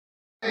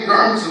Made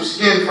garments of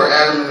skin for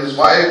Adam and his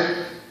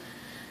wife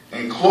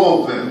and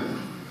clothed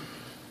them.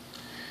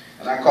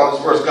 And I call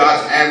this verse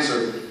God's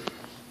answer.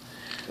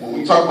 When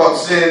we talk about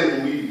sin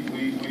and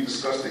we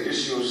discuss the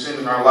issue of sin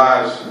in our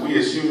lives, we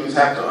as humans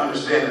have to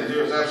understand that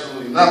there is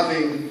absolutely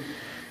nothing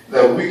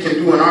that we can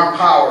do in our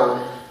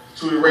power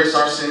to erase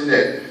our sin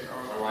debt.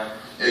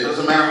 It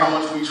doesn't matter how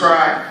much we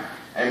try.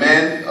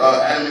 Amen.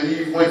 Adam and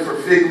Eve went for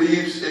fig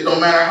leaves. It don't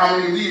matter how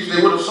many leaves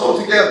they would have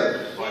sewed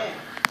together.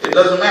 It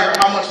doesn't matter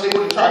how much they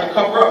would have tried to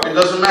cover up. It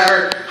doesn't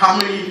matter how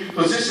many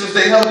positions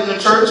they held in the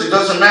church. It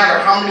doesn't matter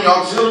how many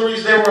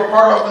auxiliaries they were a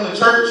part of in the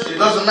church. It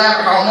doesn't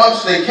matter how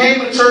much they came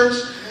to church.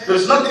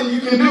 There's nothing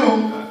you can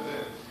do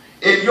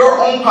in your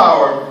own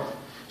power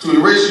to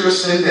erase your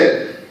sin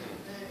debt.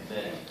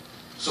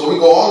 So we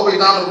go all the way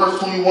down to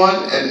verse 21,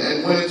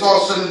 and when it's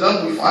all said and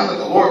done, we find that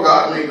the Lord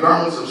God made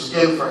garments of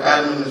skin for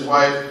Adam and his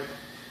wife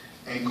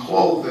and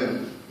clothed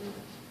them.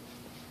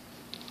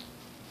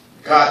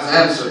 God's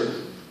answer.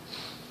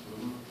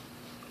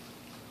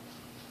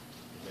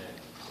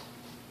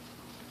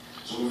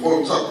 So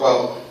before we talk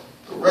about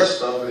the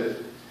rest of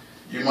it,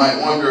 you might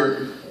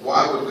wonder,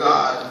 why would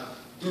God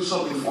do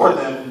something for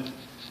them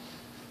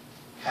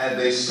had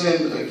they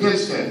sinned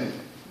against him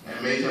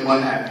and made him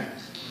unhappy?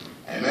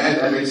 Amen?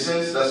 That makes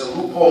sense. That's a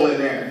loophole in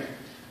there.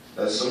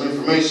 That's some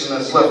information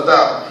that's left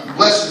out. He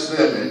blesses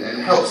them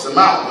and helps them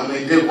out when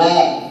they did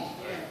wrong.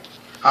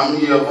 How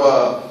many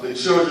of the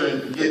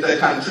children get that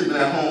kind of treatment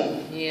at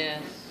home?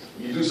 Yes.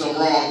 You do something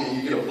wrong and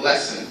you get a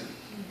blessing.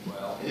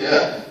 Well.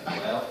 Yeah.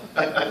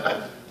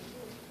 Well.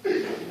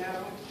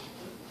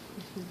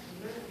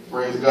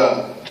 Praise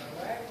God.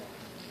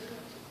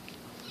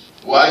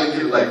 Well, I didn't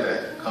get it like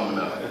that coming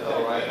up.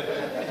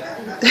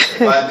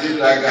 If I did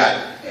it, I got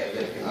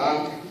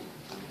it.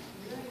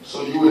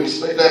 So you would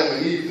expect Adam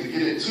and Eve to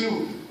get it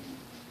too,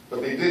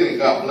 but they didn't.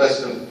 God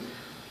blessed them.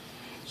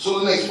 So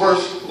the next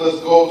verse, let's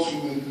go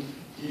to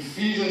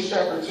Ephesians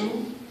chapter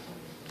 2.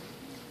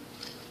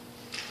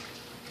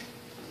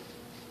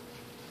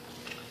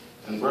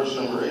 And verse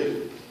number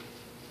 8.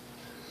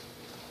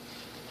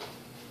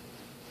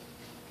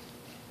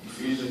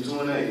 Ephesians 2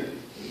 and 8.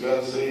 You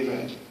gotta say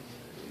amen.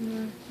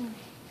 Mm-hmm.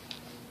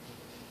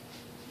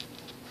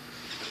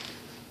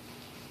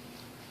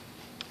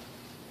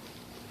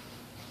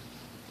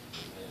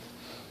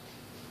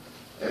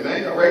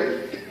 Amen. Y'all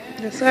ready?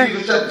 Yes, sir.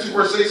 Ephesians chapter 2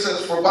 verse 8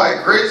 says, "For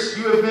by grace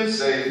you have been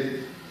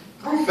saved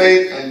through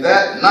faith, and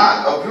that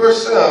not of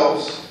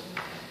yourselves.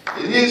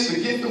 It is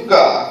the gift of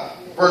God."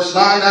 Verse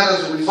 9, "That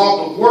as a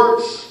result of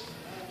works,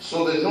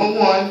 so that no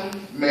one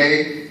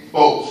may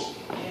boast."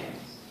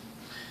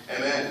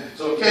 Amen.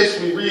 So in case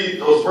we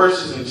read those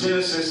verses in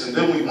Genesis and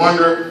then we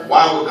wonder,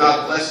 why would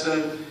God bless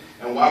them?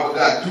 And why would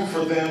God do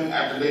for them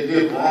after they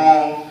did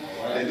wrong?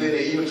 And then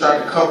they even tried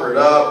to cover it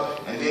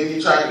up. And then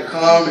he tried to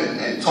come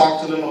and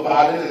talk to them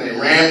about it, and they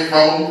ran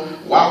from him.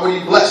 Why would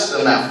he bless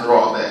them after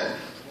all that?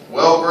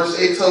 Well, verse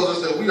 8 tells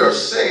us that we are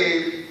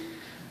saved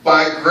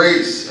by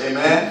grace.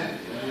 Amen.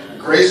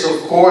 Grace, of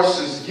course,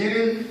 is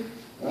getting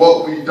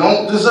what we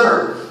don't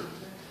deserve.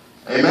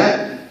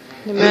 Amen.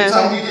 Amen.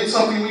 Anytime we get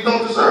something we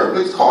don't deserve,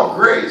 it's called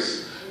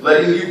grace.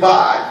 Letting you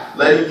by,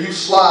 letting you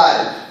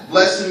slide,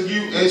 blessing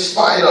you in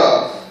spite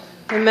of.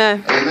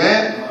 Amen.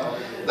 Amen.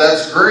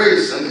 That's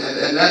grace,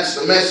 and that's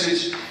the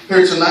message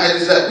here tonight,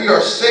 is that we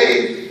are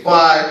saved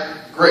by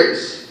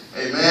grace.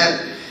 Amen.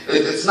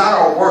 It's not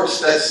our works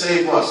that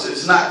save us.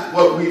 It's not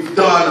what we've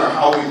done or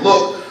how we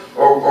look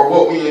or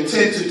what we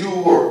intend to do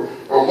or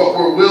what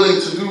we're willing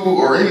to do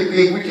or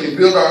anything we can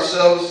build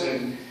ourselves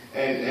and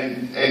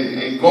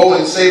go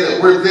and say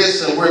that we're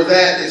this and we're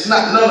that. It's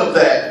not none of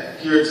that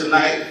here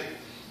tonight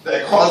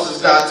that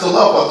causes God to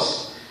love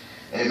us.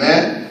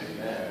 Amen.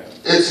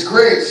 It's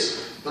grace.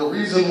 The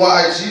reason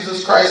why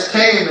Jesus Christ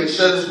came and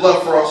shed his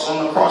blood for us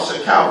on the cross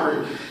at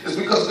Calvary is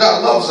because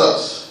God loves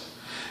us.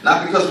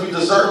 Not because we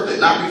deserved it.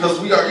 Not because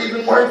we are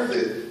even worth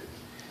it.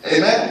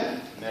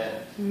 Amen.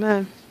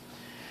 Amen.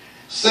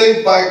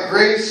 Saved by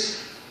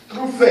grace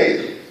through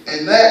faith.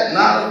 And that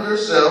not of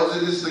yourselves.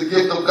 It is the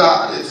gift of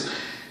God.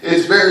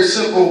 It's very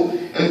simple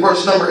in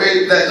verse number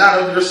 8. That not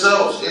of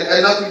yourselves. It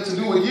had nothing to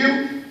do with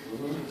you.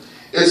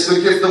 It's the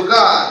gift of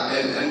God.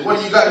 And what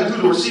do you got to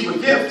do to receive a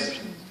gift?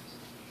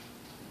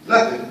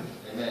 Nothing.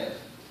 Amen.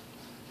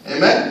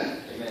 Amen?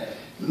 Amen.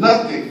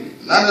 Nothing.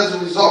 Not as a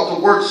result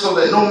of works, so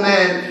that no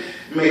man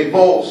may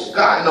boast.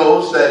 God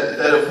knows that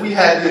if we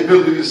had the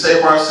ability to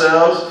save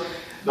ourselves,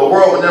 the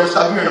world would never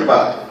stop hearing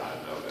about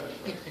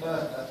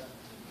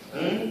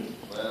it.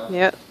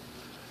 Yep.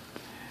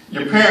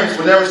 Your parents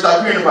would never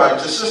stop hearing about it.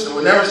 Your sister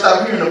would never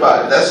stop hearing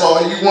about it. That's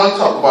all you want to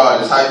talk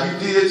about is how you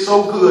did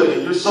so good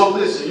and you're so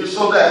this and you're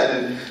so that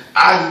and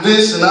I'm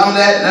this and I'm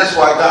that, and that's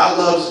why God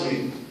loves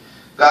me.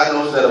 God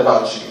knows that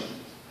about you.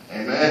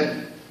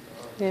 Amen.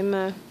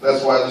 Amen.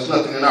 That's why there's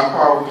nothing in our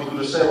power we can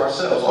do to save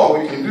ourselves. All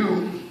we can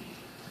do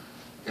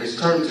is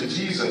turn to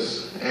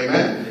Jesus.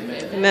 Amen.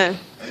 Amen.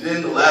 And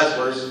then the last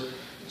verse,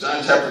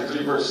 John chapter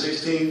 3, verse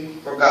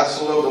 16. "For God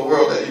so loved the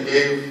world that he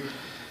gave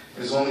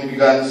his only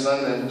begotten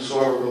Son, that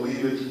whosoever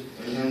believeth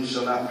in him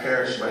shall not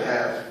perish but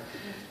have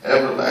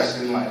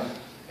everlasting life.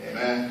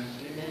 Amen.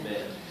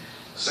 Amen.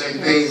 Same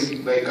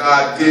thing that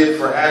God did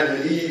for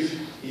Adam and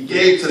Eve, he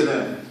gave to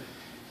them.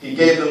 He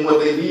gave them what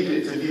they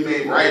needed to be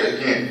made right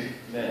again.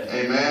 Amen.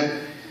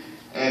 Amen.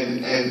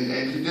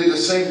 And he did the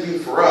same thing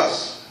for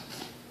us.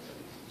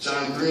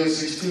 John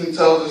 3:16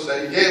 tells us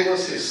that he gave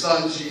us his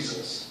son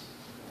Jesus.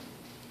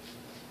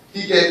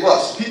 He gave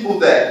us people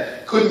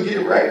that couldn't get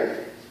it right.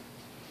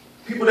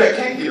 People that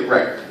can't get it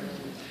right.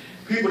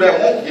 People that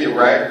won't get it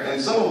right. And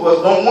some of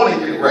us don't want to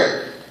get it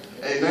right.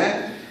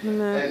 Amen.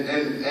 Amen.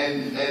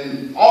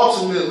 And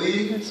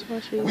ultimately, That's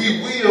what you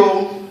we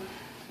will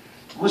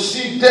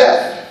receive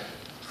death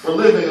for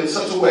living in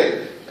such a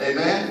way.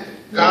 Amen.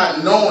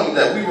 God, knowing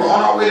that we were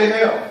on our way to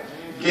hell,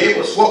 gave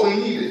us what we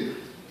needed.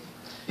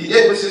 He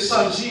gave us his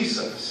son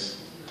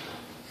Jesus.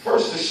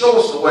 First to show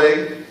us the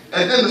way,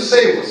 and then to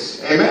save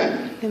us.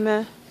 Amen.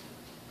 Amen.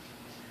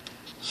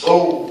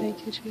 So,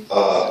 Thank you, Jesus.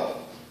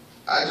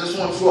 I just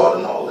want you all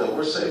to know that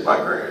we're saved by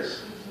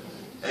grace.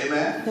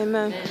 Amen.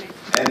 Amen.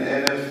 And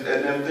if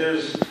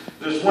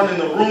there's one in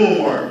the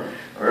room,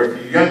 or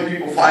if you young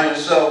people find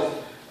yourself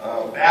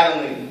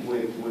battling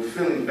with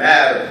feeling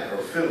bad or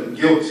feeling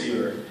guilty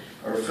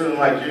or feeling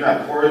like you're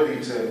not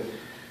worthy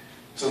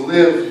to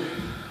live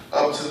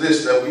up to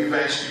this that we've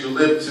asked you to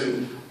live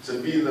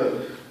to be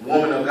the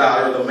woman of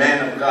God or the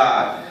man of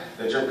God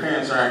that your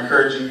parents are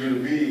encouraging you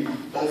to be,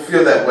 don't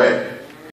feel that way.